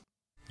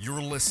You're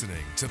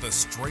listening to the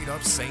Straight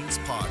Up Saints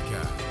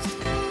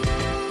podcast.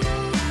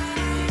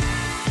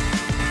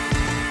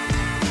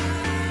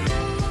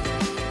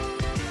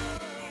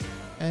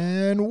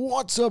 And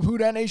what's up,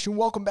 Houdat Nation?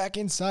 Welcome back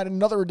inside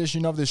another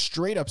edition of the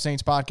Straight Up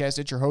Saints podcast.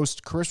 It's your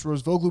host, Chris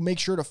Rosvoglu. Make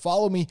sure to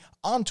follow me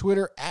on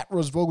Twitter at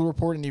Rosvoglu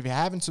Report. And if you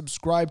haven't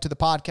subscribed to the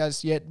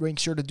podcast yet, make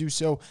sure to do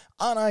so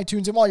on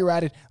iTunes. And while you're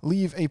at it,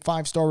 leave a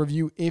 5-star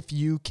review if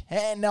you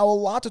can. Now, a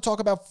lot to talk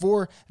about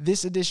for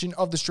this edition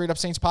of the Straight Up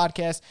Saints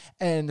podcast.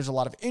 And there's a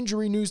lot of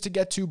injury news to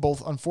get to,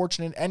 both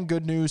unfortunate and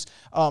good news.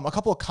 A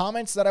couple of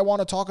comments that I want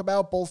to talk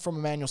about, both from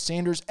Emmanuel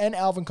Sanders and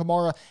Alvin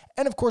Kamara.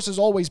 And of course, as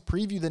always,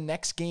 preview the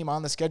next game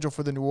on the schedule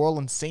for the New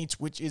Orleans Saints,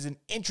 which is an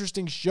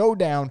interesting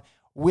showdown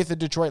with the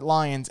Detroit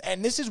Lions.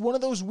 And this is one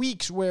of those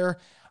weeks where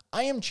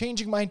I am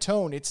changing my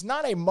tone. It's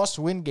not a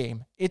must-win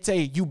game. It's a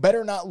you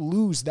better not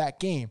lose that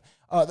game.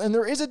 And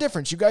there is a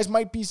difference. You guys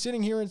might be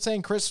sitting here and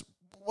saying, Chris,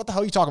 what the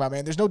hell are you talking about,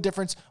 man? There's no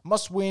difference.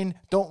 Must win,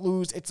 don't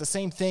lose. It's the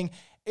same thing.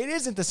 It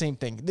isn't the same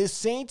thing. The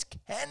Saints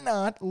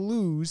cannot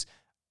lose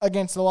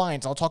against the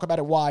Lions. I'll talk about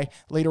it why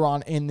later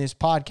on in this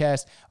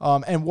podcast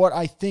and what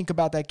I think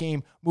about that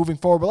game moving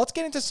forward. But let's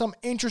get into some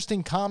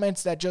interesting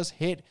comments that just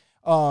hit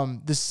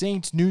the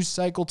Saints news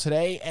cycle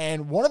today.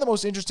 And one of the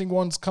most interesting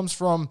ones comes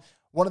from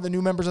one of the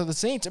new members of the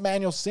Saints,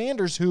 Emmanuel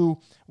Sanders, who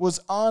was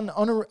on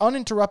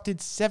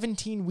Uninterrupted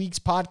 17 Weeks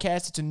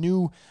podcast. It's a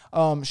new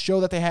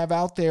show that they have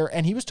out there.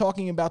 And he was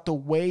talking about the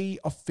way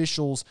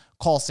officials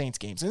call Saints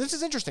games. And this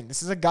is interesting.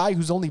 This is a guy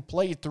who's only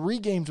played 3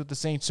 games with the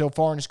Saints so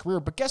far in his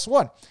career. But guess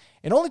what?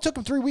 It only took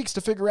him 3 weeks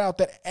to figure out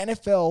that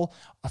NFL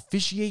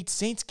officiates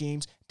Saints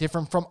games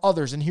different from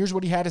others. And here's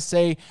what he had to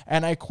say,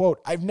 and I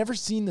quote, "I've never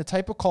seen the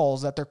type of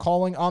calls that they're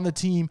calling on the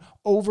team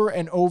over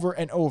and over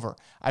and over.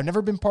 I've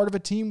never been part of a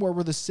team where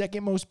we're the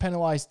second most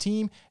penalized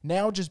team.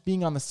 Now just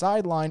being on the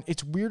sideline,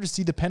 it's weird to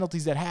see the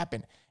penalties that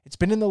happen. It's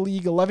been in the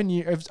league 11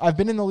 years. I've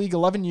been in the league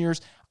 11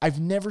 years. I've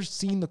never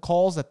seen the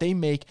calls that they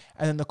make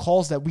and then the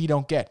calls that we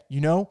don't get.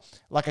 You know,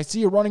 like I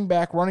see a running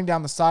back running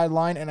down the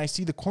sideline and I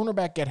see the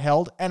cornerback get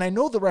held and I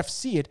know the refs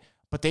see it,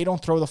 but they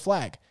don't throw the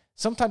flag.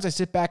 Sometimes I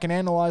sit back and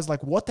analyze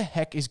like what the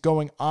heck is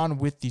going on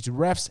with these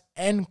refs,"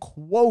 end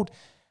quote.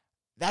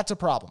 That's a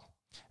problem.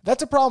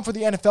 That's a problem for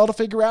the NFL to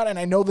figure out, and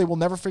I know they will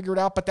never figure it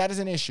out, but that is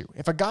an issue.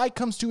 If a guy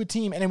comes to a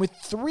team and within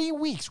 3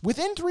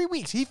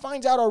 weeks, he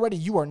finds out already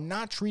you are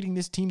not treating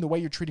this team the way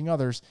you're treating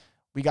others,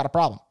 we got a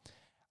problem.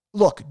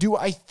 Look, do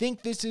I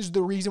think this is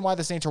the reason why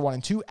the Saints are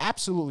 1-2?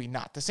 Absolutely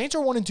not. The Saints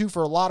are 1-2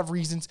 for a lot of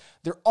reasons.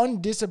 Their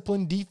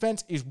undisciplined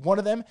defense is one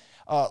of them.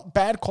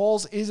 Bad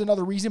calls is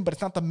another reason, but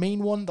it's not the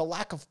main one. The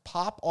lack of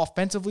pop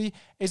offensively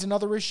is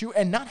another issue.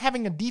 And not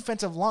having a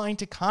defensive line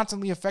to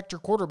constantly affect your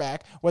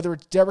quarterback, whether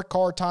it's Derek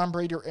Carr, Tom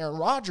Brady, or Aaron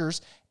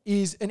Rodgers,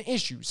 is an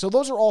issue. So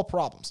those are all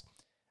problems.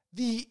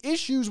 The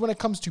issues when it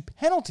comes to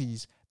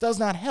penalties does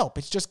not help.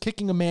 It's just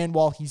kicking a man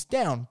while he's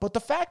down. But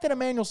the fact that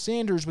Emmanuel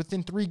Sanders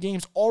within 3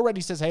 games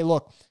already says, hey,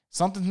 look,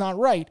 something's not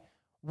right,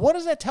 what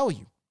does that tell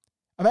you?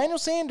 Emmanuel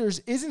Sanders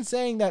isn't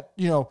saying that,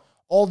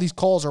 all these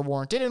calls are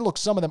warranted. And look,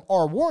 some of them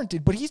are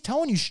warranted, but he's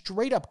telling you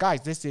straight up,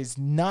 guys, this is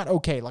not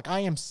okay. Like,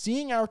 I am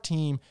seeing our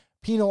team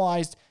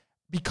penalized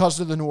because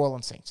of the New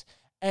Orleans Saints.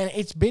 And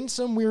it's been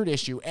some weird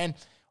issue. And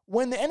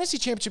when the NFC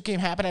Championship game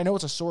happened, I know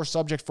it's a sore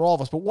subject for all of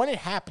us, but when it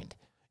happened,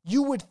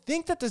 you would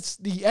think that the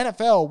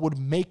NFL would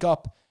make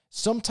up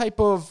some type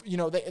of,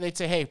 they'd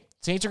say, hey,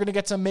 Saints are going to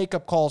get some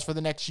makeup calls for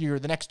the next year,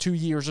 the next 2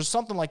 years, or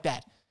something like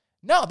that.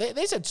 No,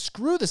 they said,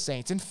 screw the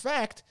Saints. In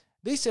fact,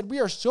 they said,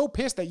 we are so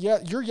pissed that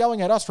you're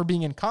yelling at us for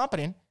being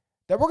incompetent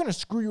that we're going to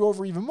screw you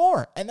over even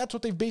more. And that's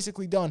what they've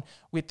basically done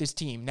with this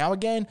team. Now,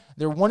 again,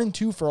 they're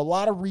 1-2 for a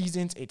lot of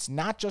reasons. It's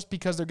not just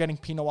because they're getting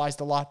penalized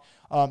a lot.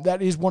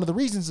 That is one of the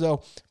reasons,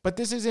 though. But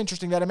this is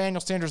interesting that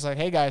Emmanuel Sanders is like,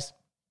 hey, guys,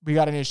 we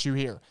got an issue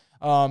here.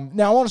 Now,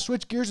 I want to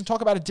switch gears and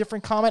talk about a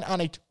different comment on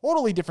a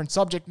totally different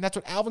subject, and that's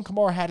what Alvin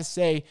Kamara had to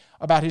say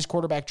about his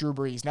quarterback, Drew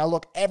Brees. Now,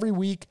 look, every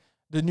week,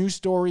 the news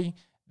story,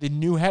 the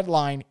new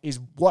headline is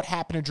what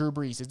happened to Drew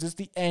Brees. Is this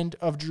the end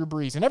of Drew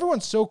Brees? And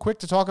everyone's so quick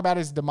to talk about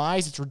his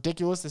demise. It's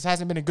ridiculous. This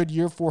hasn't been a good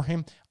year for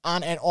him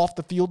on and off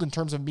the field in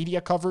terms of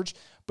media coverage.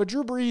 But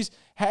Drew Brees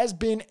has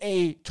been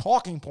a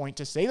talking point,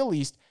 to say the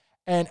least.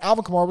 And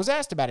Alvin Kamara was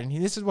asked about it,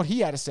 and this is what he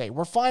had to say.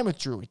 We're fine with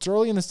Drew. It's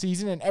early in the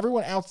season, and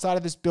everyone outside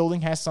of this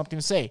building has something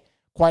to say.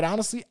 Quite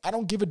honestly, I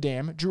don't give a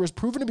damn. Drew has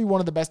proven to be one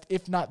of the best,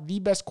 if not the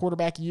best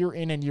quarterback year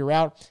in and year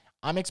out.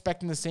 I'm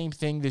expecting the same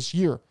thing this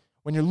year.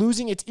 When you're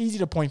losing, it's easy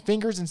to point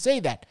fingers and say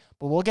that,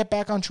 but we'll get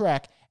back on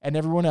track, and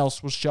everyone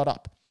else will shut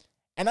up.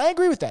 And I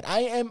agree with that.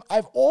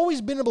 I've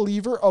always been a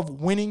believer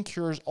of winning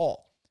cures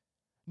all.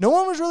 No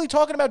one was really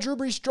talking about Drew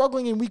Brees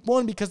struggling in week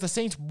 1 because the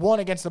Saints won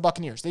against the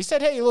Buccaneers. They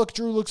said, hey, look,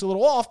 Drew looks a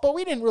little off, but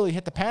we didn't really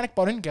hit the panic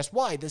button. Guess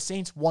why? The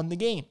Saints won the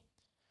game.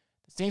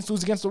 The Saints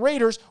lose against the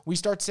Raiders, we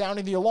start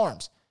sounding the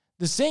alarms.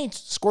 The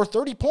Saints score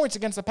 30 points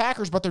against the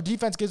Packers, but their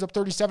defense gives up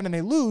 37 and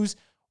they lose.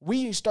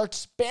 We start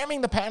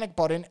spamming the panic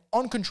button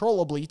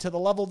uncontrollably to the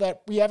level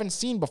that we haven't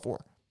seen before.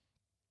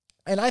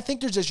 And I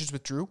think there's issues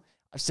with Drew.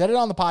 I've said it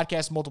on the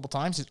podcast multiple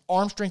times. His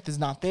arm strength is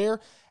not there.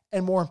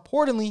 And more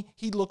importantly,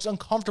 he looks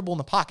uncomfortable in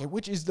the pocket,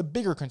 which is the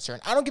bigger concern.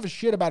 I don't give a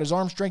shit about his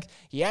arm strength.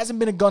 He hasn't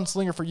been a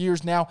gunslinger for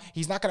years now.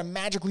 He's not going to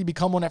magically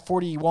become one at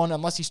 41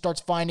 unless he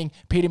starts finding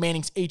Peyton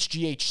Manning's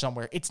HGH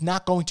somewhere. It's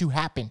not going to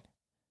happen.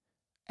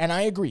 And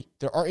I agree,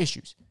 there are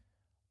issues.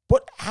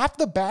 But half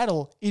the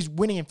battle is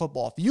winning in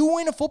football. If you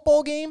win a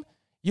football game,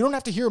 you don't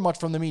have to hear much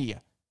from the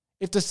media.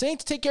 If the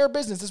Saints take care of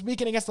business this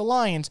weekend against the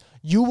Lions,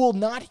 you will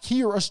not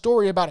hear a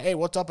story about, hey,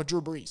 what's up with Drew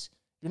Brees?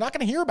 You're not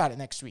going to hear about it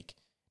next week.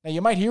 Now,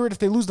 you might hear it if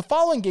they lose the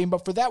following game,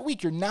 but for that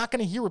week, you're not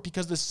going to hear it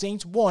because the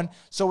Saints won.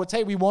 So it's,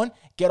 hey, we won,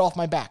 get off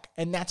my back.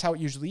 And that's how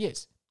it usually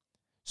is.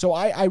 So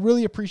I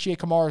really appreciate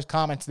Kamara's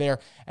comments there,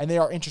 and they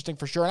are interesting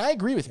for sure. And I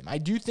agree with him. I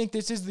do think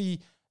this is the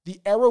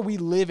era we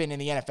live in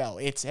the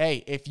NFL. It's,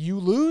 hey, if you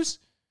lose,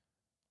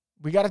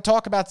 we got to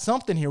talk about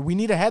something here. We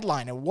need a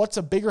headline. And what's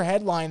a bigger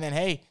headline than,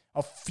 hey,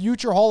 a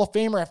future Hall of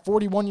Famer at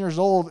 41 years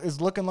old is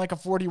looking like a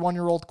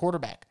 41-year-old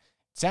quarterback?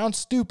 Sounds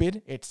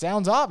stupid. It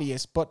sounds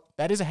obvious, but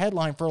that is a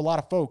headline for a lot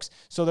of folks,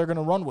 so they're going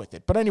to run with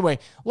it. But anyway,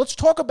 let's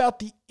talk about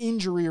the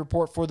injury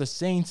report for the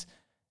Saints.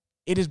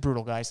 It is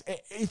brutal, guys.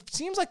 It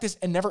seems like this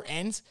never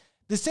ends.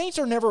 The Saints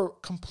are never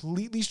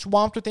completely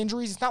swamped with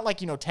injuries. It's not like,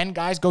 10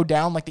 guys go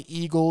down like the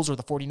Eagles or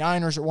the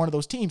 49ers or one of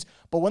those teams.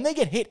 But when they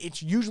get hit,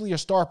 it's usually a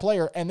star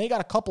player, and they got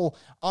a couple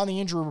on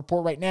the injury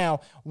report right now.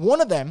 One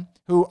of them,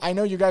 who I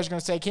know you guys are going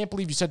to say, I can't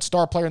believe you said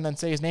star player and then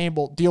say his name.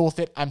 We'll deal with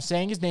it. I'm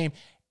saying his name.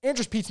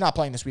 Andrus Peat's not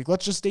playing this week.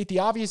 Let's just state the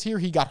obvious here.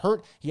 He got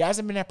hurt. He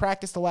hasn't been at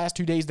practice the last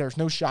 2 days. There's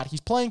no shot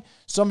he's playing.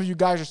 Some of you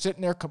guys are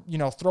sitting there,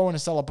 throwing a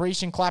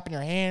celebration, clapping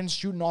your hands,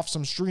 shooting off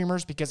some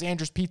streamers because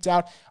Andrus Peat's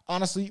out.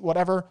 Honestly,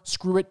 whatever.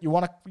 Screw it. You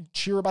want to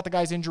cheer about the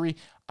guy's injury.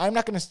 I'm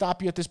not going to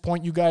stop you at this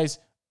point. You guys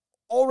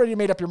already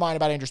made up your mind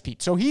about Andrus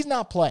Peat. So he's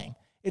not playing.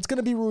 It's going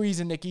to be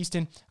Ruiz and Nick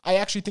Easton. I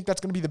actually think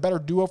that's going to be the better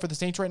duo for the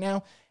Saints right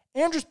now.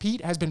 Andrus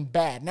Peat has been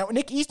bad. Now,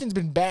 Nick Easton's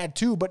been bad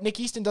too, but Nick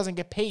Easton doesn't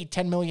get paid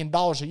 $10 million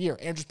a year.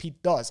 Andrus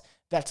Peat does.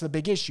 That's the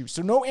big issue.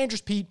 So no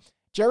Andrus Peat.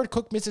 Jared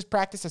Cook misses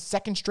practice a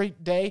second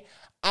straight day.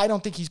 I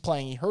don't think he's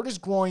playing. He hurt his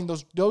groin.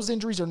 Those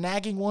injuries are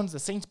nagging ones. The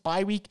Saints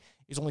bye week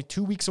is only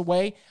 2 weeks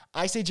away.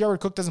 I say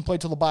Jared Cook doesn't play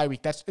till the bye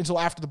week. That's until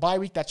after the bye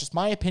week. That's just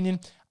my opinion.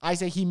 I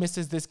say he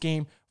misses this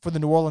game for the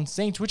New Orleans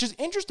Saints, which is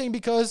interesting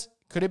because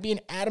could it be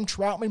an Adam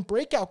Troutman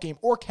breakout game?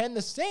 Or can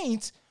the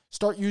Saints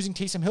start using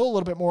Taysom Hill a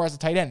little bit more as a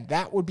tight end?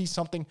 That would be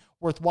something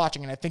worth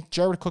watching. And I think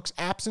Jared Cook's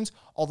absence,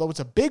 although it's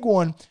a big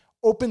one,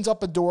 opens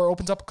up a door,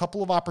 opens up a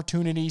couple of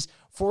opportunities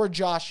for a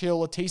Josh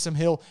Hill, a Taysom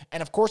Hill,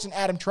 and of course an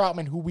Adam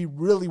Troutman, who we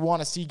really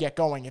want to see get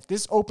going. If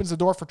this opens the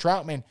door for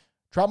Troutman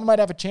might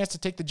have a chance to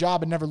take the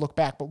job and never look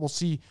back, but we'll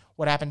see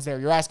what happens there.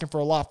 You're asking for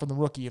a lot from the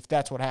rookie if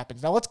that's what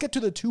happens. Now let's get to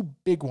the two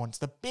big ones,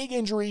 the big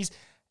injuries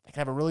that can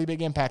have a really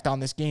big impact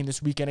on this game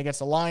this weekend against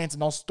the Lions,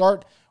 and I'll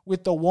start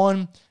with the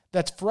one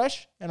that's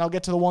fresh, and I'll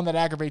get to the one that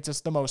aggravates us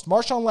the most.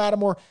 Marshon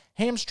Lattimore,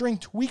 hamstring,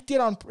 tweaked it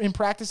in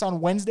practice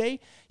on Wednesday.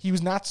 He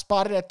was not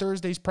spotted at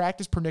Thursday's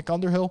practice per Nick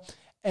Underhill,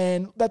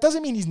 and that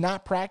doesn't mean he's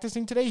not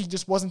practicing today. He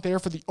just wasn't there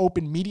for the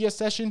open media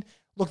session.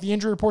 Look, the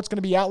injury report's going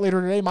to be out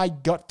later today. My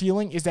gut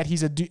feeling is that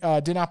he's did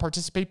not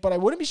participate, but I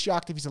wouldn't be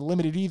shocked if he's a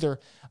limited either,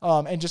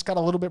 and just got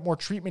a little bit more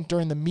treatment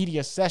during the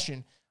media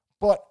session.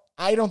 But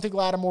I don't think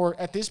Lattimore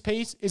at this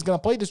pace is going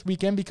to play this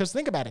weekend because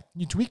think about it.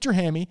 You tweaked your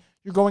hammy.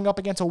 You're going up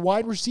against a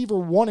wide receiver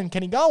one in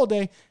Kenny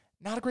Golladay.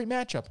 Not a great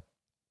matchup.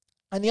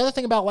 And the other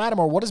thing about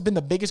Lattimore, what has been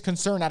the biggest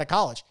concern out of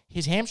college?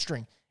 His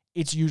hamstring.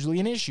 It's usually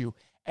an issue.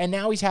 And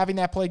now he's having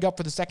that plague up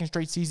for the second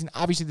straight season.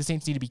 Obviously, the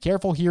Saints need to be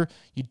careful here.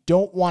 You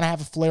don't want to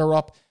have a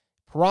flare-up.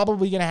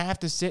 Probably going to have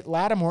to sit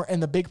Lattimore.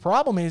 And the big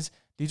problem is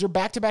these are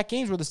back-to-back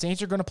games where the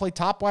Saints are going to play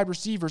top wide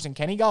receivers in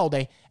Kenny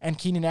Golladay and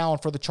Keenan Allen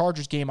for the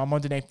Chargers game on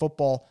Monday Night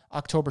Football,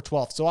 October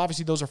 12th. So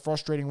obviously those are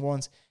frustrating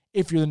ones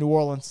if you're the New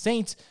Orleans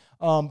Saints.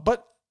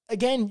 But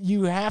again,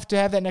 you have to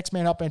have that next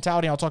man up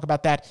mentality. I'll talk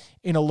about that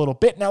in a little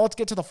bit. Now let's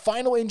get to the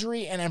final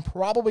injury, and I'm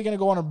probably going to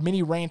go on a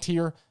mini rant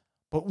here.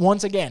 But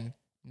once again,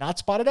 not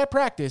spotted at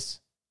practice,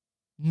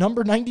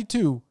 number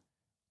 92,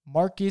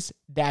 Marcus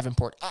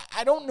Davenport.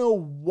 I don't know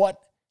what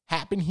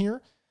happened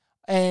here.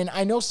 And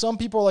I know some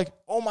people are like,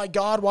 oh my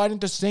God, why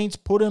didn't the Saints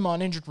put him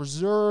on injured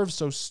reserve?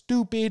 So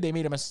stupid. They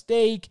made a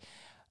mistake.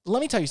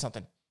 Let me tell you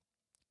something.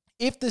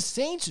 If the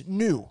Saints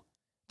knew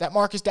that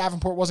Marcus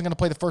Davenport wasn't going to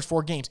play the first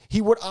 4 games,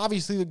 he would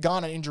obviously have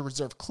gone on injured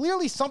reserve.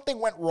 Clearly something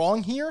went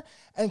wrong here,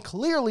 and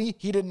clearly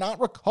he did not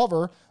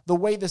recover the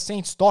way the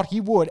Saints thought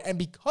he would. And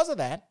because of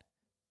that,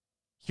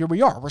 here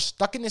we are. We're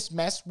stuck in this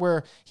mess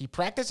where he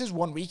practices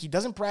 1 week. He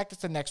doesn't practice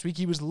the next week.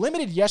 He was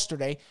limited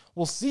yesterday.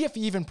 We'll see if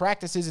he even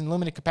practices in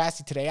limited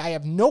capacity today. I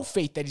have no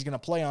faith that he's going to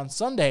play on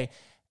Sunday.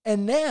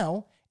 And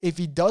now, if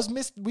he does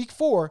miss week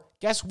 4,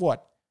 guess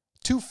what?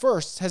 2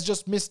 firsts has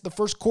just missed the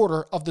first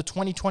quarter of the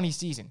 2020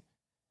 season.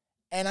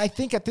 And I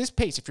think at this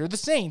pace, if you're the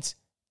Saints,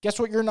 guess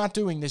what you're not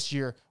doing this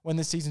year when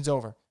this season's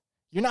over?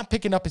 You're not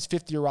picking up his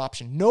 5th-year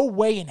option. No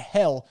way in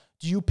hell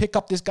do you pick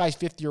up this guy's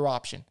 5th-year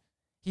option.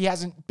 He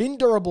hasn't been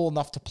durable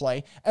enough to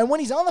play. And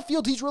when he's on the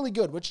field, he's really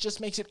good, which just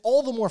makes it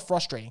all the more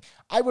frustrating.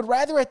 I would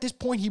rather at this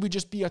point he would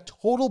just be a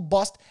total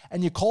bust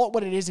and you call it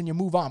what it is and you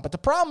move on. But the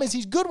problem is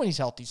he's good when he's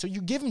healthy. So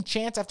you give him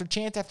chance after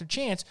chance after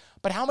chance.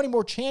 But how many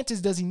more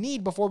chances does he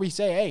need before we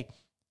say, hey,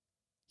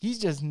 he's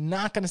just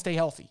not going to stay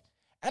healthy?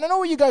 And I know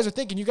what you guys are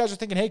thinking. You guys are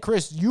thinking, hey,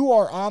 Chris, you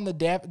are on the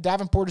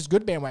Davenport is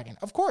good bandwagon.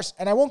 Of course.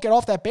 And I won't get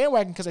off that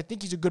bandwagon because I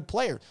think he's a good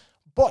player.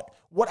 But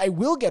what I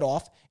will get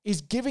off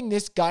is giving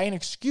this guy an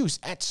excuse.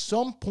 At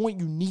some point,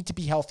 you need to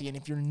be healthy. And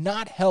if you're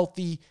not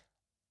healthy,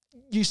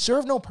 you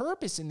serve no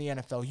purpose in the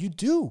NFL. You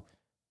do.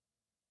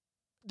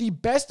 The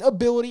best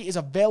ability is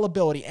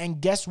availability.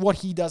 And guess what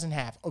he doesn't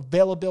have?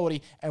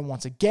 Availability. And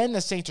once again,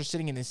 the Saints are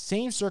sitting in the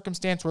same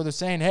circumstance where they're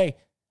saying, hey,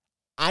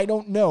 I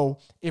don't know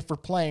if we're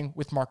playing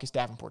with Marcus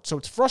Davenport. So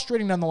it's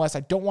frustrating nonetheless.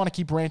 I don't want to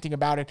keep ranting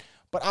about it.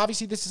 But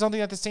obviously, this is something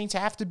that the Saints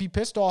have to be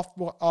pissed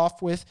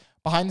off with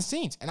behind the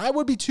scenes. And I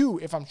would be too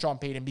if I'm Sean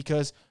Payton,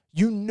 because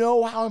you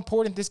know how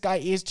important this guy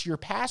is to your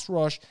pass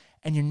rush,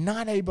 and you're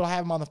not able to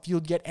have him on the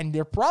field yet. And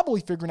they're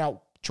probably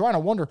trying to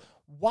wonder,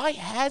 why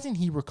hasn't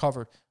he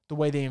recovered the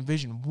way they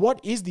envisioned?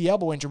 What is the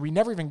elbow injury? We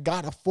never even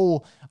got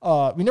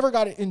we never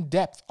got it in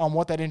depth on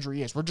what that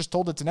injury is. We're just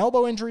told it's an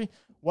elbow injury,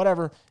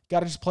 whatever.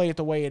 Got to just play it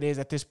the way it is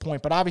at this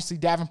point. But obviously,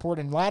 Davenport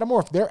and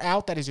Lattimore, if they're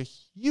out, that is a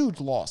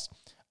huge loss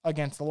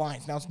against the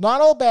Lions. Now, it's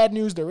not all bad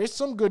news. There is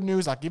some good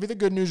news. I'll give you the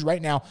good news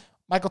right now.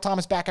 Michael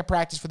Thomas back at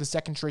practice for the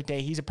second straight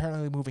day. He's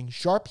apparently moving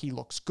sharp. He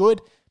looks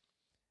good.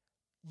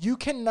 You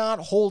cannot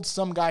hold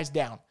some guys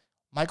down.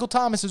 Michael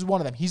Thomas is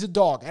one of them. He's a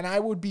dog, and I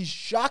would be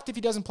shocked if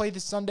he doesn't play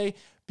this Sunday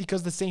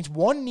because the Saints,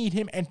 one, need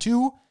him, and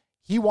two,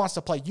 he wants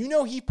to play. You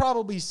know, he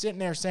probably sitting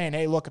there saying,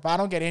 hey, look, if I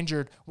don't get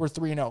injured, we're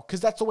 3-0,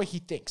 because that's the way he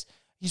thinks.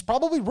 He's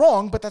probably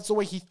wrong, but that's the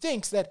way he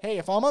thinks, that, hey,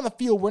 if I'm on the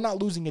field, we're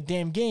not losing a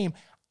damn game.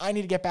 I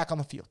need to get back on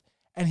the field.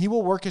 And he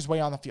will work his way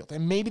on the field.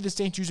 And maybe the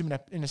Saints use him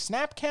in a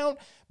snap count.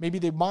 Maybe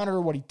they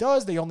monitor what he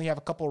does. They only have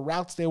a couple of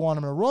routes they want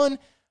him to run.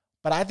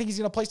 But I think he's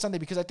going to play Sunday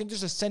because I think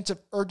there's a sense of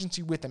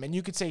urgency with him. And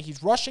you could say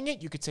he's rushing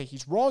it. You could say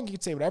he's wrong. You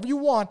could say whatever you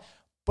want.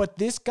 But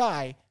this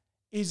guy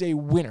is a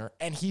winner,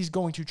 and he's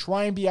going to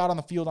try and be out on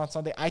the field on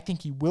Sunday. I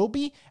think he will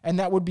be, and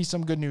that would be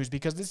some good news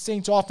because this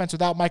Saints offense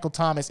without Michael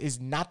Thomas is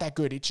not that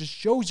good. It just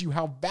shows you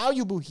how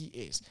valuable he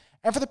is.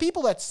 And for the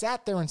people that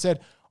sat there and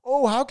said,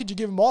 oh, how could you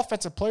give him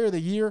Offensive Player of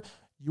the Year?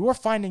 You are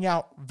finding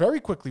out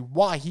very quickly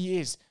why he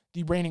is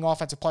the reigning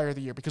Offensive Player of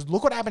the Year. Because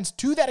look what happens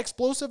to that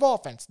explosive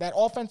offense, that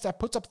offense that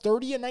puts up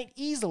 30 a night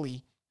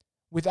easily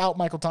without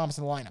Michael Thomas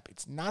in the lineup.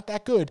 It's not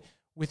that good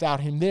without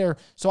him there.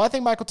 So I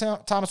think Michael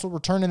Thomas will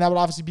return, and that would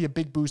obviously be a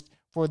big boost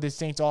for the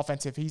Saints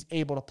offense if he's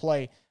able to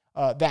play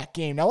that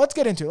game. Now let's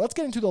get into it. Let's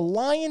get into the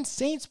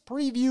Lions-Saints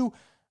preview.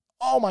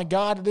 Oh my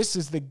God, this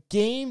is the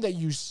game that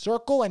you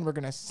circle, and we're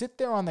going to sit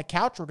there on the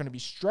couch. We're going to be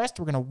stressed.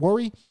 We're going to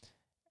worry,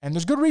 and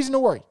there's good reason to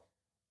worry.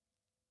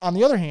 On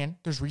the other hand,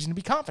 there's reason to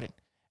be confident.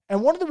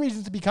 And one of the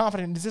reasons to be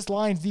confident is this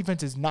Lions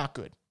defense is not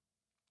good.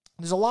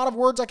 There's a lot of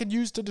words I could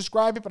use to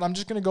describe it, but I'm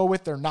just going to go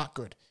with they're not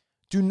good.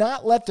 Do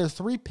not let their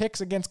 3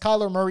 picks against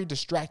Kyler Murray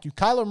distract you.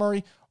 Kyler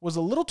Murray was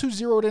a little too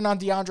zeroed in on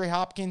DeAndre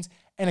Hopkins,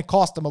 and it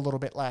cost them a little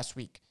bit last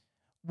week.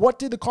 What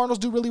did the Cardinals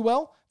do really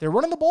well? They're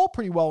running the ball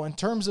pretty well in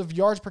terms of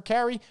yards per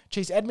carry.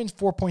 Chase Edmonds,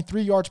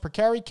 4.3 yards per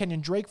carry.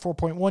 Kenyon Drake,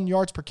 4.1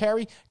 yards per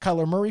carry.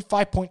 Kyler Murray,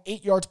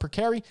 5.8 yards per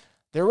carry.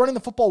 They're running the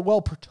football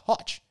well per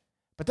touch.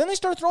 But then they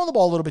started throwing the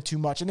ball a little bit too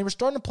much, and they were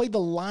starting to play the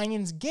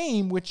Lions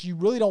game, which you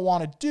really don't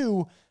want to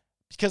do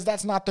because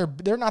that's not their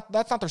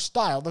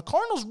style. The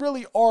Cardinals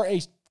really are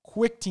a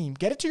quick team.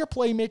 Get it to your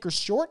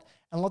playmakers short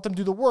and let them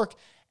do the work.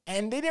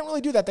 And they didn't really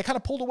do that. They kind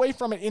of pulled away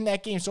from it in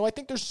that game. So I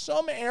think there's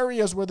some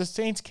areas where the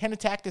Saints can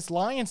attack this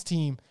Lions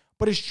team,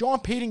 but is Sean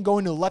Payton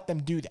going to let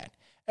them do that?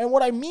 And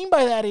what I mean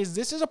by that is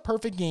this is a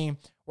perfect game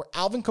where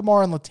Alvin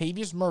Kamara and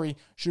Latavius Murray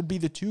should be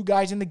the 2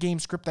 guys in the game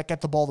script that get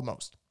the ball the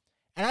most.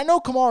 And I know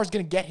Kamara is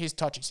going to get his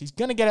touches. He's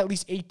going to get at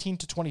least 18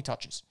 to 20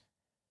 touches.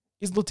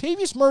 Is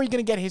Latavius Murray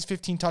going to get his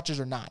 15 touches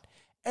or not?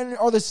 And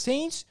are the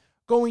Saints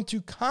going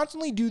to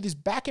constantly do this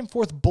back and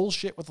forth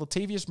bullshit with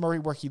Latavius Murray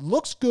where he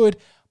looks good,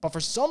 but for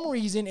some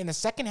reason in the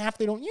second half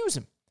they don't use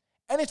him?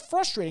 And it's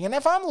frustrating. And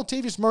if I'm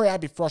Latavius Murray,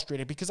 I'd be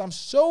frustrated because I'm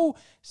so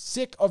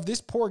sick of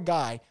this poor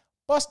guy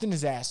busting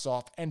his ass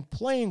off and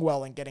playing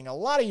well and getting a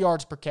lot of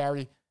yards per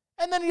carry,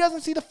 and then he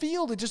doesn't see the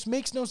field. It just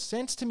makes no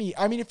sense to me.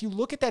 I mean, if you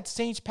look at that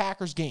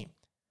Saints-Packers game,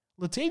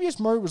 Latavius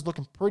Murray was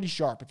looking pretty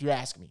sharp, if you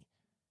ask me.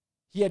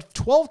 He had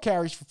 12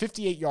 carries for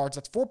 58 yards.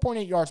 That's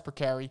 4.8 yards per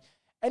carry.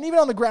 And even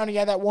on the ground, he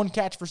had that 1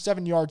 catch for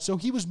 7 yards, so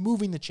he was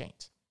moving the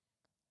chains.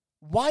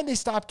 Why'd they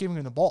stop giving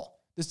him the ball?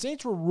 The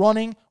Saints were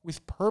running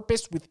with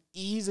purpose, with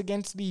ease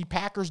against the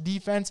Packers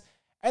defense,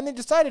 and they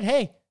decided,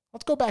 hey,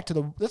 let's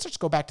just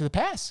go back to the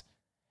pass.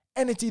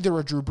 And it's either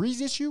a Drew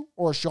Brees issue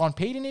or a Sean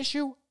Payton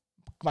issue.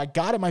 My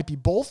God, it might be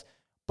both.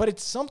 But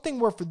it's something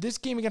where for this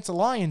game against the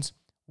Lions,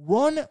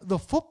 run the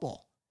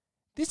football.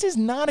 This is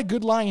not a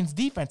good Lions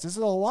defense. This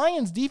is a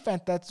Lions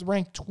defense that's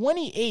ranked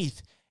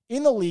 28th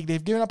in the league.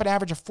 They've given up an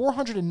average of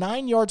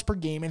 409 yards per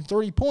game and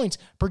 30 points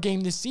per game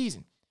this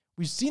season.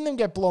 We've seen them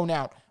get blown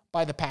out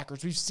by the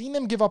Packers. We've seen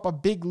them give up a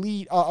big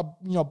lead,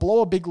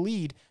 blow a big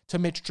lead to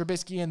Mitch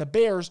Trubisky and the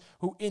Bears,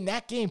 who in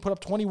that game put up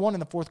 21 in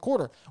the fourth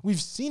quarter. We've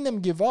seen them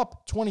give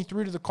up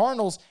 23 to the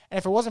Cardinals, and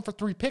if it wasn't for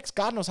 3 picks,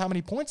 God knows how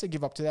many points they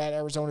give up to that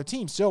Arizona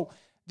team. So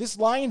this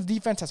Lions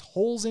defense has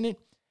holes in it,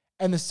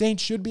 and the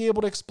Saints should be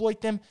able to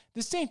exploit them.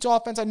 The Saints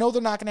offense, I know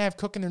they're not going to have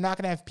Cook and they're not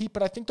going to have Pete,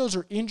 but I think those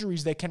are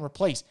injuries they can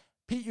replace.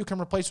 Pete, you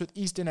can replace with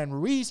Easton and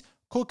Ruiz.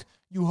 Cook,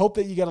 you hope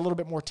that you get a little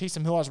bit more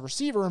Taysom Hill as a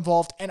receiver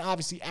involved, and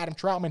obviously Adam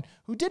Troutman,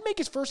 who did make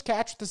his first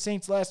catch with the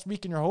Saints last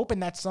week, and you're hoping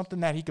that's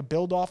something that he could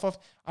build off of.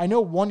 I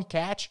know 2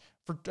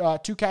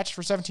 catches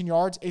for 17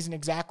 yards isn't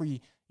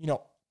exactly,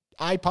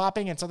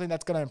 eye-popping and something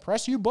that's going to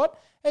impress you, but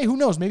hey, who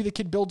knows? Maybe the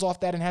kid builds off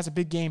that and has a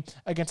big game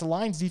against a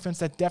Lions defense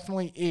that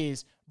definitely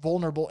is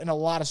vulnerable in a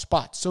lot of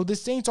spots. So the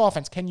Saints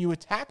offense, can you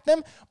attack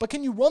them, but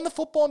can you run the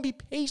football and be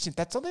patient?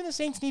 That's something the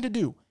Saints need to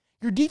do.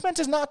 Your defense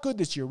is not good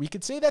this year. We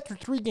could say that through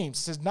 3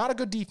 games. This is not a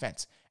good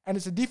defense. And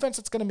it's a defense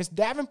that's going to miss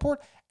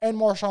Davenport and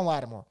Marshawn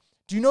Lattimore.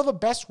 Do you know the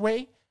best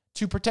way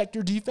to protect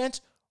your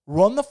defense?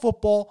 Run the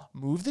football,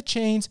 move the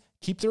chains,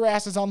 keep their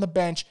asses on the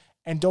bench,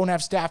 and don't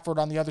have Stafford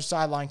on the other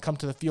sideline come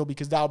to the field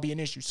because that'll be an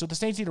issue. So the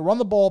Saints need to run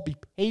the ball, be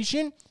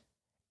patient,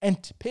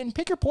 and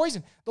pick your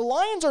poison. The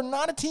Lions are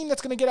not a team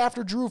that's going to get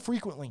after Drew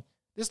frequently.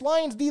 This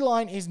Lions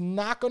D-line is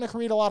not going to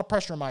create a lot of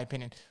pressure, in my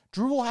opinion.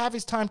 Drew will have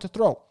his time to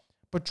throw.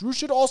 But Drew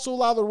should also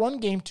allow the run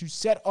game to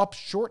set up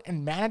short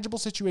and manageable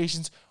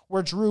situations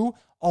where Drew,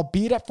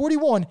 albeit at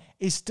 41,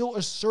 is still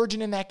a surgeon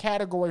in that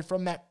category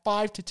from that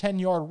 5 to 10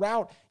 yard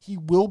route. He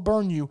will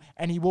burn you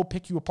and he will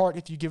pick you apart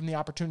if you give him the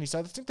opportunity. So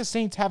I think the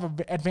Saints have an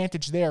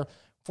advantage there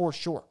for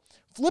sure.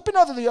 Flipping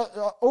over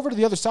to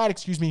the other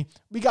side,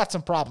 we got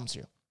some problems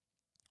here.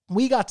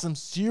 We got some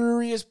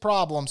serious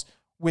problems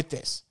with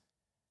this.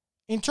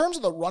 In terms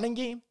of the running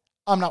game,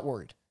 I'm not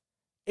worried.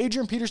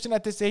 Adrian Peterson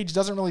at this age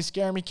doesn't really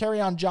scare me.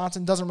 Kerryon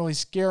Johnson doesn't really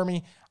scare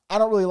me. I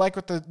don't really like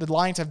what the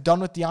Lions have done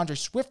with DeAndre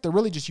Swift. They're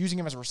really just using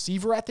him as a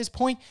receiver at this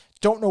point.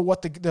 Don't know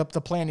what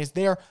the plan is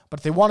there, but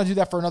if they want to do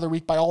that for another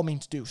week, by all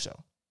means do so.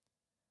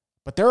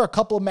 But there are a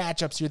couple of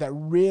matchups here that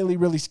really,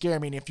 really scare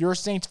me. And if you're a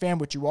Saints fan,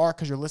 which you are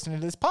because you're listening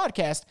to this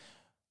podcast,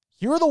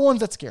 here are the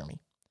ones that scare me.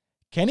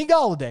 Kenny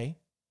Golladay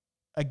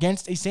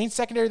against a Saints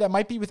secondary that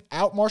might be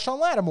without Marshawn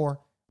Lattimore,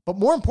 but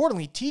more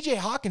importantly, TJ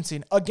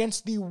Hawkinson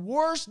against the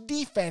worst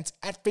defense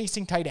at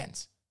facing tight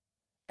ends.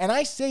 And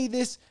I say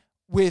this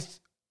with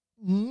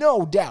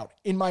no doubt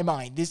in my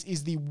mind. This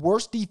is the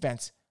worst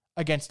defense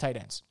against tight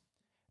ends.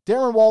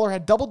 Darren Waller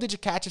had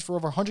double-digit catches for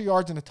over 100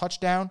 yards and a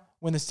touchdown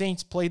when the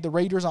Saints played the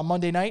Raiders on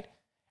Monday night.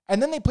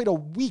 And then they played a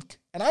weak,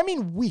 and I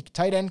mean weak,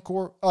 tight end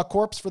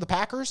corpse for the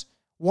Packers.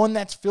 One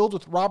that's filled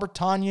with Robert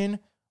Tonyan,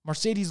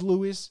 Mercedes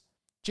Lewis,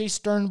 Jay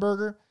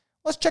Sternberger.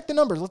 Let's check the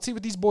numbers. Let's see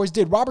what these boys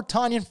did. Robert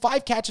Tonyan,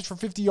 5 catches for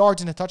 50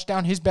 yards and a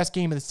touchdown, his best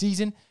game of the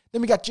season.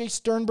 Then we got Jay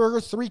Sternberger,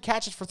 3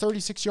 catches for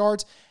 36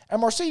 yards. And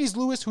Mercedes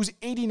Lewis, who's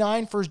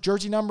 89 for his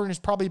jersey number and is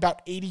probably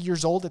about 80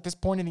 years old at this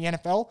point in the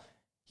NFL.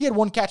 He had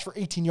 1 catch for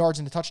 18 yards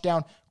and a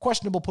touchdown.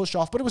 Questionable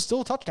push-off, but it was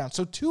still a touchdown.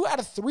 So 2 out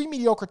of 3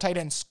 mediocre tight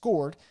ends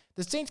scored.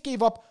 The Saints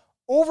gave up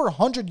over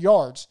 100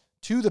 yards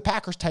to the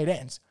Packers tight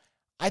ends.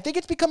 I think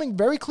it's becoming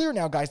very clear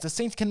now, guys, the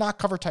Saints cannot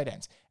cover tight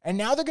ends. And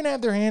now they're going to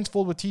have their hands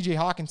full with TJ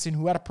Hawkinson,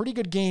 who had a pretty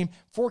good game,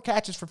 4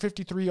 catches for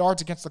 53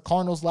 yards against the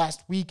Cardinals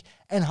last week.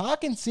 And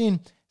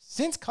Hawkinson,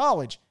 since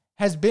college,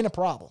 has been a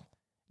problem.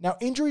 Now,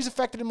 injuries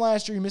affected him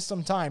last year. He missed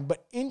some time,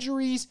 but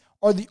injuries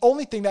are the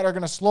only thing that are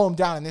going to slow him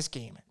down in this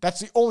game. That's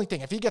the only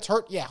thing. If he gets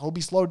hurt, yeah, he'll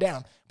be slowed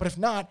down. But if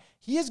not,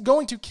 he is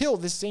going to kill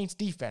this Saints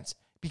defense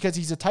because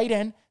he's a tight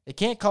end. They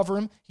can't cover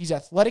him. He's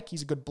athletic.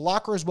 He's a good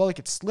blocker as well. He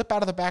could slip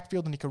out of the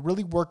backfield, and he could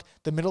really work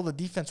the middle of the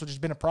defense, which has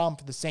been a problem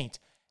for the Saints.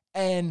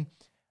 And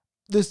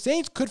the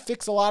Saints could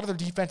fix a lot of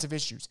their defensive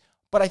issues.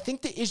 But I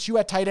think the issue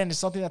at tight end is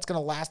something that's going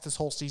to last this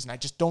whole season. I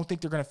just don't think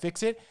they're going to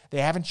fix it.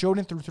 They haven't shown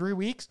it through 3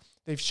 weeks.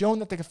 They've shown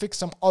that they can fix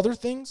some other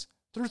things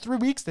through 3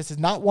 weeks. This is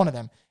not one of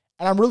them.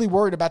 And I'm really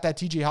worried about that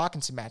TJ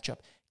Hawkinson matchup.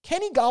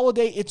 Kenny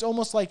Golladay, it's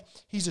almost like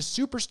he's a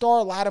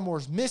superstar.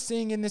 Lattimore's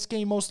missing in this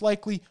game most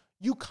likely.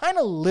 You kind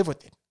of live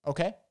with it,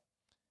 okay?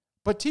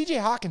 But TJ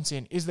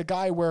Hawkinson is the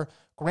guy where,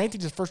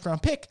 granted his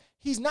first-round pick,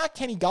 he's not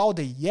Kenny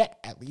Golladay yet,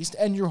 at least,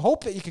 and you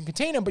hope that you can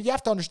contain him, but you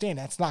have to understand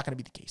that's not going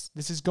to be the case.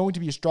 This is going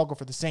to be a struggle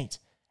for the Saints.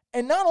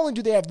 And not only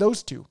do they have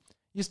those two,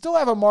 you still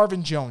have a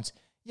Marvin Jones.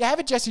 You have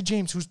a Jesse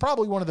James, who's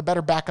probably one of the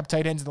better backup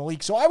tight ends in the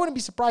league. So I wouldn't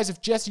be surprised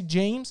if Jesse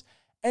James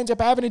ends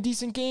up having a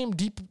decent game.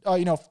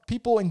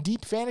 People in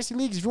deep fantasy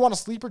leagues, if you want a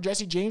sleeper,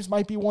 Jesse James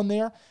might be one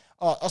there.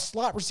 A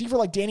slot receiver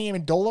like Danny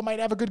Amendola might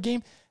have a good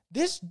game.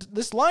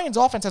 This Lions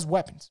offense has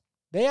weapons.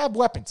 They have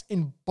weapons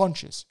in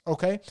bunches,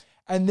 okay?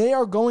 And they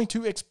are going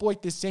to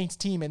exploit this Saints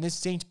team and this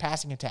Saints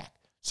passing attack.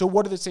 So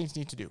what do the Saints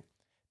need to do?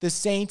 The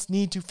Saints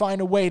need to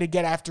find a way to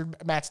get after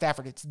Matt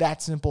Stafford. It's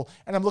that simple.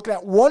 And I'm looking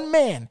at one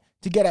man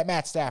to get at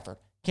Matt Stafford,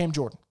 Cam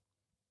Jordan.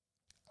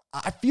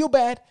 I feel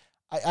bad.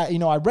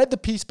 I read the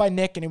piece by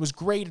Nick, and it was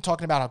great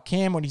talking about how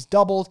Cam, when he's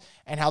doubled,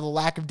 and how the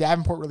lack of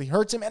Davenport really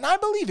hurts him. And I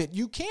believe it.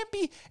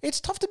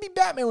 It's tough to be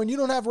Batman when you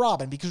don't have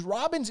Robin, because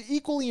Robin's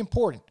equally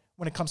important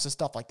when it comes to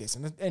stuff like this.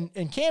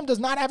 And Cam does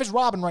not have his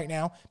Robin right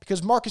now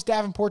because Marcus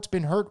Davenport's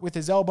been hurt with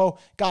his elbow.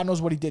 God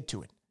knows what he did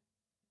to it.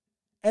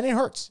 And it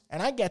hurts.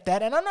 And I get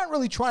that. And I'm not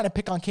really trying to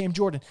pick on Cam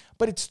Jordan,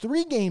 but it's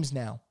 3 games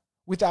now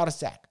without a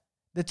sack.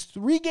 That's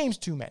 3 games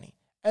too many.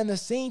 And the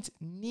Saints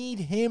need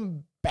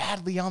him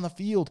badly on the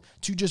field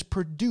to just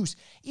produce.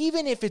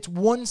 Even if it's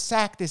 1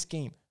 sack this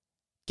game,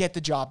 get the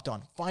job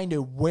done. Find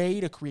a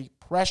way to create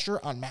pressure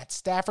on Matt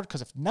Stafford,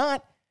 because if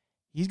not,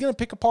 he's going to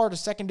pick apart a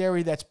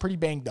secondary that's pretty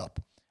banged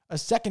up. A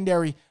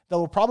secondary that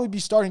will probably be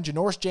starting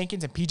Janoris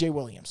Jenkins and P.J.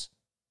 Williams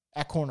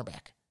at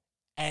cornerback.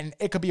 And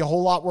it could be a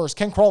whole lot worse.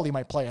 Ken Crawley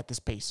might play at this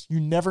pace. You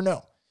never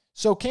know.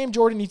 So Cam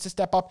Jordan needs to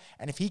step up,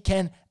 and if he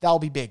can, that'll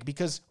be big.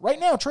 Because right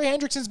now, Trey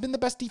Hendrickson's been the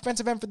best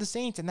defensive end for the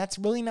Saints, and that's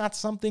really not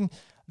something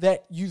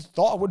that you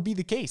thought would be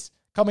the case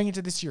coming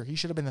into this year. He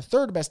should have been the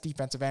 3rd best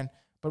defensive end,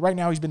 but right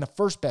now he's been the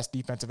 1st best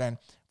defensive end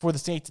for the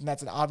Saints, and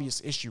that's an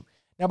obvious issue.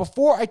 Now,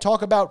 before I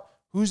talk about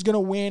who's going to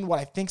win, what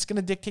I think is going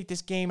to dictate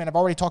this game, and I've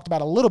already talked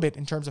about a little bit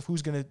in terms of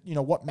who's going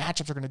to, what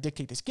matchups are going to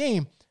dictate this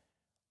game,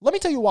 let me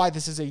tell you why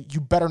this is a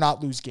you better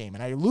not lose game.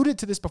 And I alluded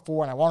to this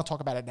before, and I want to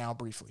talk about it now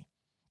briefly.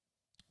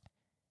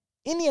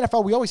 In the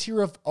NFL, we always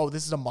hear of,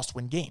 this is a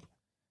must-win game.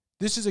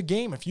 This is a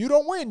game, if you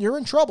don't win, you're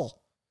in trouble.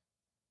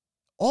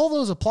 All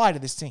those apply to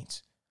the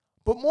Saints.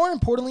 But more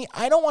importantly,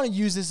 I don't want to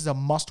use this as a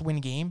must-win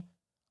game.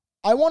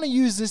 I want to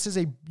use this as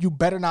a you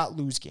better not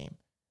lose game.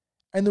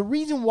 And the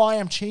reason why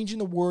I'm changing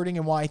the wording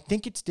and why I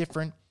think it's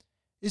different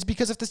is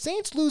because if the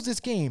Saints lose this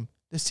game,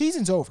 the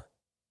season's over.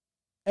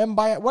 And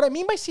by what I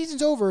mean by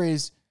season's over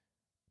is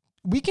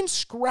we can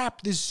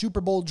scrap this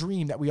Super Bowl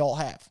dream that we all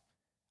have.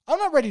 I'm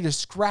not ready to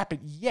scrap it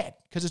yet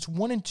because it's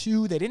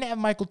 1-2. They didn't have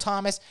Michael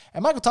Thomas,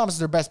 and Michael Thomas is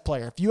their best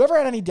player. If you ever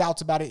had any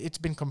doubts about it, it's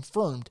been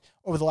confirmed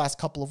over the last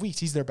couple of weeks.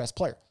 He's their best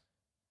player.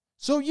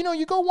 So,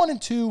 you go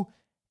 1-2,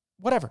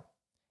 whatever.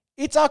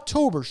 It's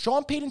October.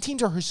 Sean Payton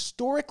teams are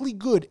historically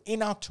good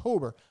in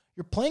October.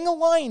 You're playing a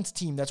Lions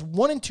team that's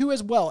 1-2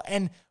 as well,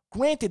 and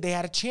granted, they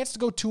had a chance to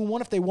go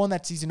 2-1 if they won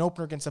that season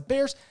opener against the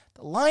Bears.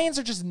 The Lions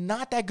are just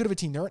not that good of a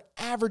team. They're an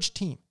average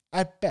team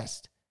at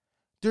best.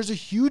 There's a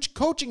huge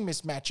coaching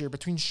mismatch here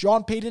between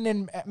Sean Payton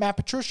and Matt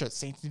Patricia.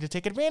 Saints need to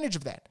take advantage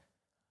of that.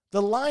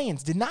 The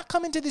Lions did not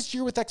come into this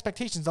year with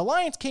expectations. The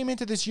Lions came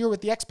into this year with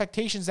the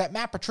expectations that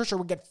Matt Patricia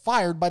would get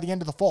fired by the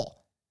end of the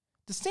fall.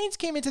 The Saints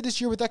came into this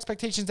year with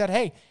expectations that,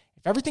 hey,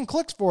 if everything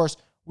clicks for us,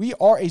 we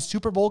are a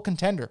Super Bowl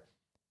contender.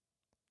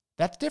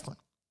 That's different.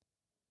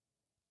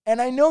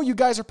 And I know you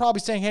guys are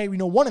probably saying, hey,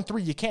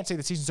 1-3, you can't say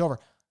the season's over.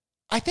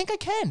 I think I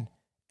can.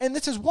 And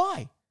this is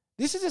why.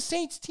 This is a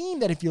Saints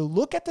team that if you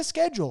look at the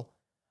schedule,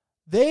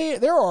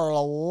 there are a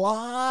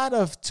lot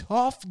of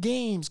tough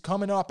games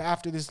coming up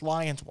after this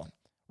Lions one.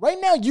 Right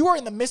now, you are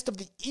in the midst of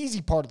the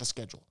easy part of the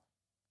schedule.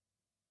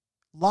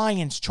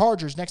 Lions,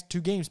 Chargers, next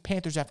 2 games,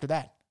 Panthers after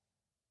that.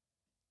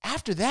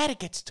 After that, it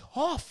gets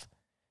tough.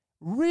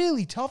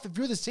 Really tough if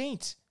you're the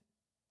Saints.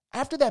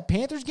 After that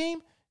Panthers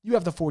game, you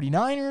have the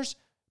 49ers.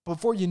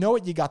 Before you know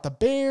it, you got the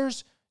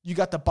Bears. You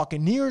got the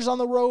Buccaneers on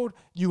the road.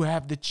 You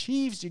have the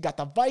Chiefs. You got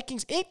the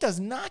Vikings. It does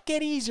not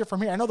get easier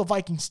from here. I know the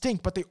Vikings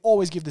stink, but they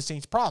always give the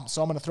Saints problems,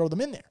 so I'm going to throw them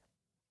in there.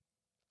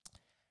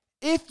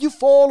 If you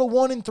fall to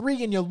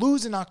 1-3 and you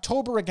lose in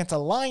October against a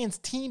Lions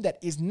team that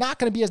is not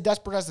going to be as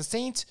desperate as the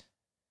Saints,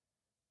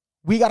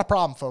 we got a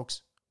problem,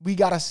 folks. We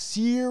got a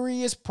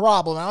serious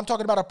problem. And I'm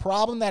talking about a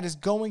problem that is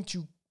going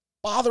to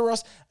bother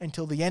us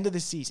until the end of the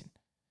season.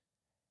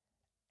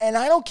 And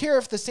I don't care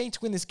if the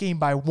Saints win this game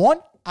by 1.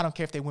 I don't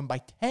care if they win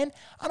by 10.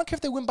 I don't care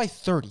if they win by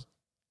 30.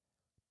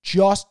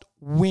 Just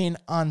win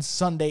on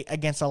Sunday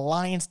against a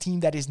Lions team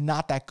that is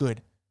not that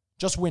good.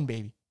 Just win,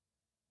 baby.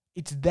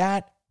 It's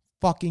that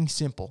fucking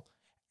simple.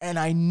 And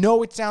I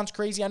know it sounds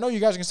crazy. I know you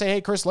guys are going to say,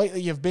 hey, Chris,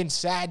 lately you've been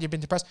sad, you've been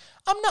depressed.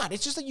 I'm not.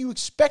 It's just that you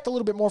expect a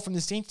little bit more from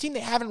the Saints team. They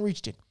haven't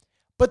reached it.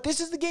 But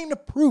this is the game to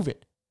prove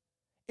it.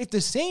 If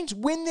the Saints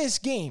win this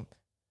game,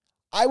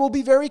 I will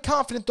be very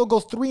confident they'll go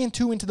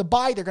 3-2 into the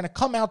bye. They're going to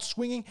come out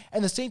swinging,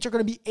 and the Saints are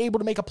going to be able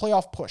to make a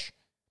playoff push.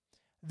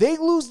 They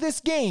lose this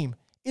game,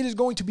 it is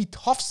going to be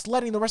tough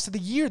sledding the rest of the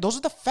year. Those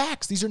are the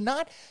facts. This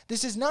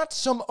is not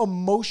some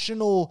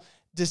emotional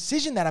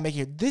decision that I'm making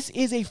here. This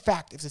is a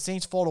fact. If the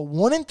Saints fall to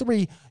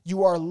 1-3,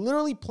 you are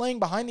literally playing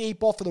behind the 8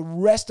 ball for the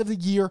rest of the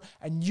year,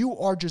 and you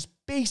are just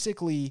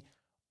basically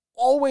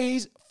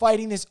always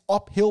fighting this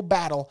uphill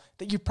battle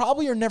that you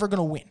probably are never going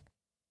to win.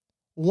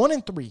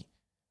 1-3.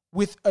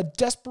 With a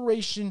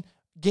desperation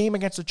game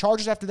against the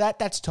Chargers after that,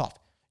 that's tough.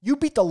 You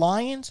beat the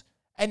Lions,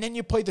 and then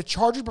you play the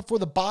Chargers before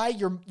the bye,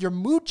 your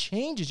mood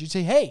changes. You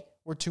say, hey,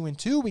 we're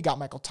 2-2. We got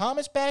Michael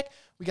Thomas back.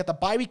 We got the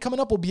bye week coming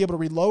up. We'll be able to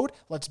reload.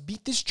 Let's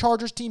beat this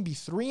Chargers team, be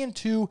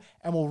 3-2,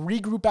 and we'll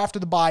regroup after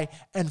the bye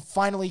and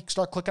finally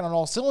start clicking on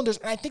all cylinders.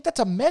 And I think that's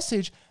a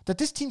message that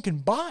this team can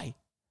buy,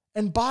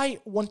 and buy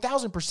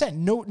 1,000%.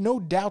 No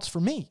doubts for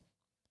me.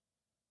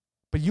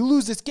 But you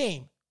lose this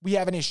game, we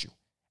have an issue.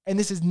 And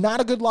this is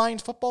not a good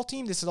Lions football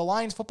team. This is a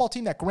Lions football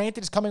team that,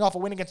 granted, is coming off a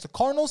win against the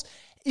Cardinals,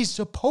 is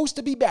supposed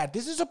to be bad.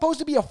 This is supposed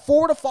to be a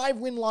 4-5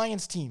 win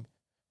Lions team.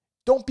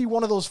 Don't be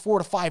one of those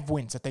 4-5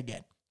 wins that they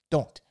get.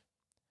 Don't.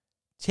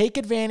 Take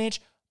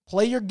advantage,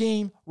 play your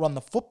game, run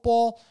the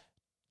football,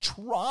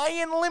 try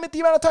and limit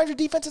the amount of times your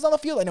defense is on the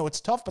field. I know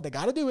it's tough, but they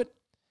got to do it.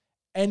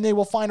 And they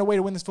will find a way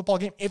to win this football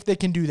game if they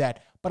can do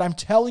that. But I'm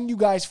telling you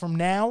guys from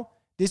now,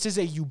 this is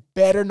you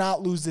better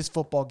not lose this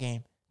football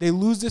game. They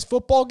lose this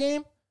football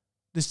game,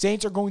 the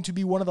Saints are going to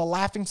be one of the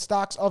laughing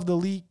stocks of the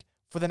league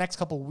for the next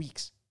couple of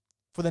weeks.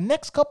 For the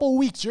next couple of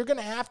weeks, you're going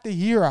to have to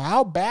hear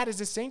how bad is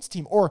this Saints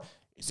team, or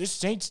is this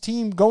Saints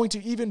team going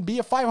to even be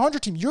a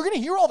 500 team? You're going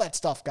to hear all that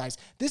stuff, guys.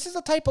 This is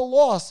the type of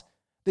loss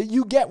that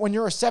you get when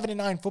you're a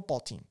 7-9 football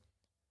team.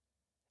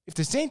 If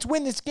the Saints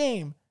win this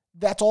game,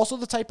 that's also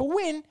the type of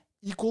win,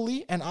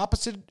 equally and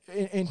opposite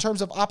in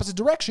terms of opposite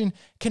direction,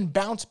 can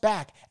bounce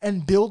back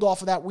and build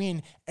off of that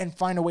win and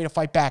find a way to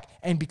fight back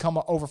and become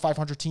an over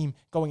 500 team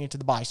going into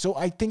the bye. So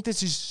I think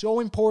this is so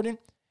important.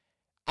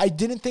 I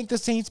didn't think the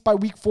Saints by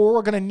week 4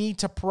 are going to need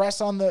to press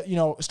on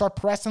start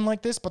pressing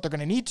like this, but they're going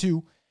to need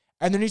to,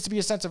 and there needs to be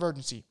a sense of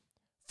urgency.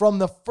 From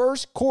the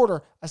first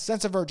quarter, a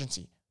sense of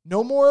urgency.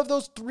 No more of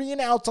those 3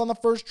 and outs on the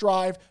first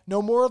drive.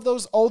 No more of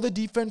those, the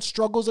defense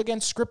struggles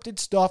against scripted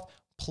stuff.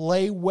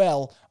 Play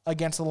well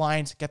against the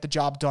Lions. Get the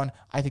job done.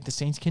 I think the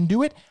Saints can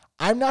do it.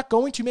 I'm not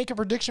going to make a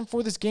prediction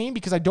for this game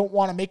because I don't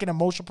want to make an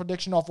emotional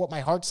prediction off what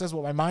my heart says,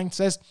 what my mind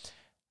says.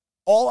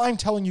 All I'm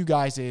telling you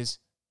guys is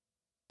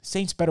the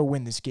Saints better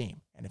win this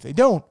game. And if they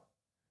don't,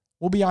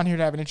 we'll be on here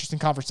to have an interesting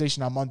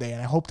conversation on Monday.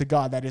 And I hope to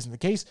God that isn't the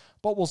case,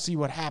 but we'll see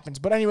what happens.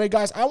 But anyway,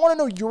 guys, I want to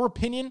know your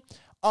opinion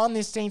on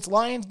this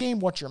Saints-Lions game.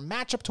 What's your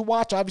matchup to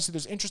watch? Obviously,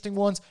 there's interesting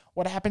ones.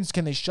 What happens?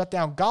 Can they shut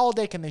down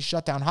Golladay? Can they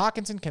shut down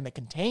Hockenson? Can they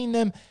contain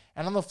them?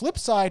 And on the flip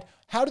side,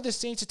 how do the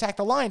Saints attack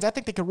the Lions? I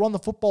think they could run the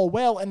football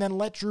well and then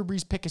let Drew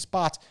Brees pick his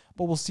spots,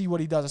 but we'll see what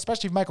he does,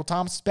 especially if Michael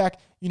Thomas is back.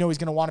 He's going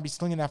to want to be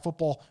slinging that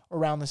football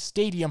around the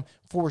stadium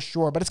for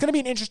sure. But it's going to be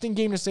an interesting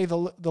game to say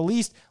the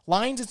least.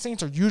 Lions and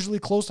Saints are usually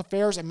close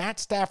affairs, and Matt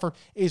Stafford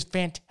is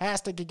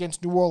fantastic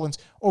against New Orleans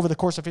over the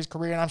course of his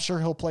career, and I'm sure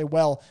he'll play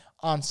well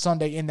on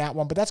Sunday in that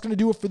one. But that's going to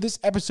do it for this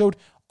episode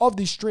of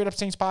the Straight Up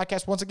Saints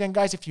podcast. Once again,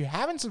 guys, if you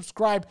haven't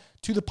subscribed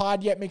to the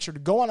pod yet, make sure to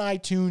go on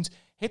iTunes,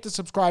 hit the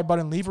subscribe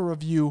button, leave a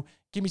review,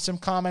 give me some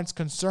comments,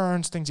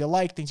 concerns, things you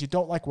like, things you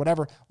don't like,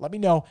 whatever. Let me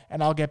know,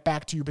 and I'll get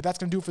back to you. But that's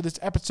going to do it for this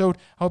episode.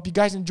 I hope you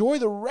guys enjoy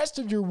the rest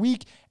of your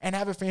week and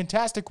have a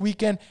fantastic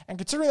weekend. And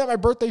considering that my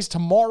birthday's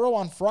tomorrow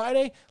on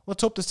Friday,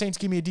 let's hope the Saints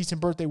give me a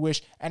decent birthday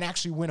wish and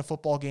actually win a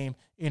football game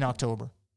in October.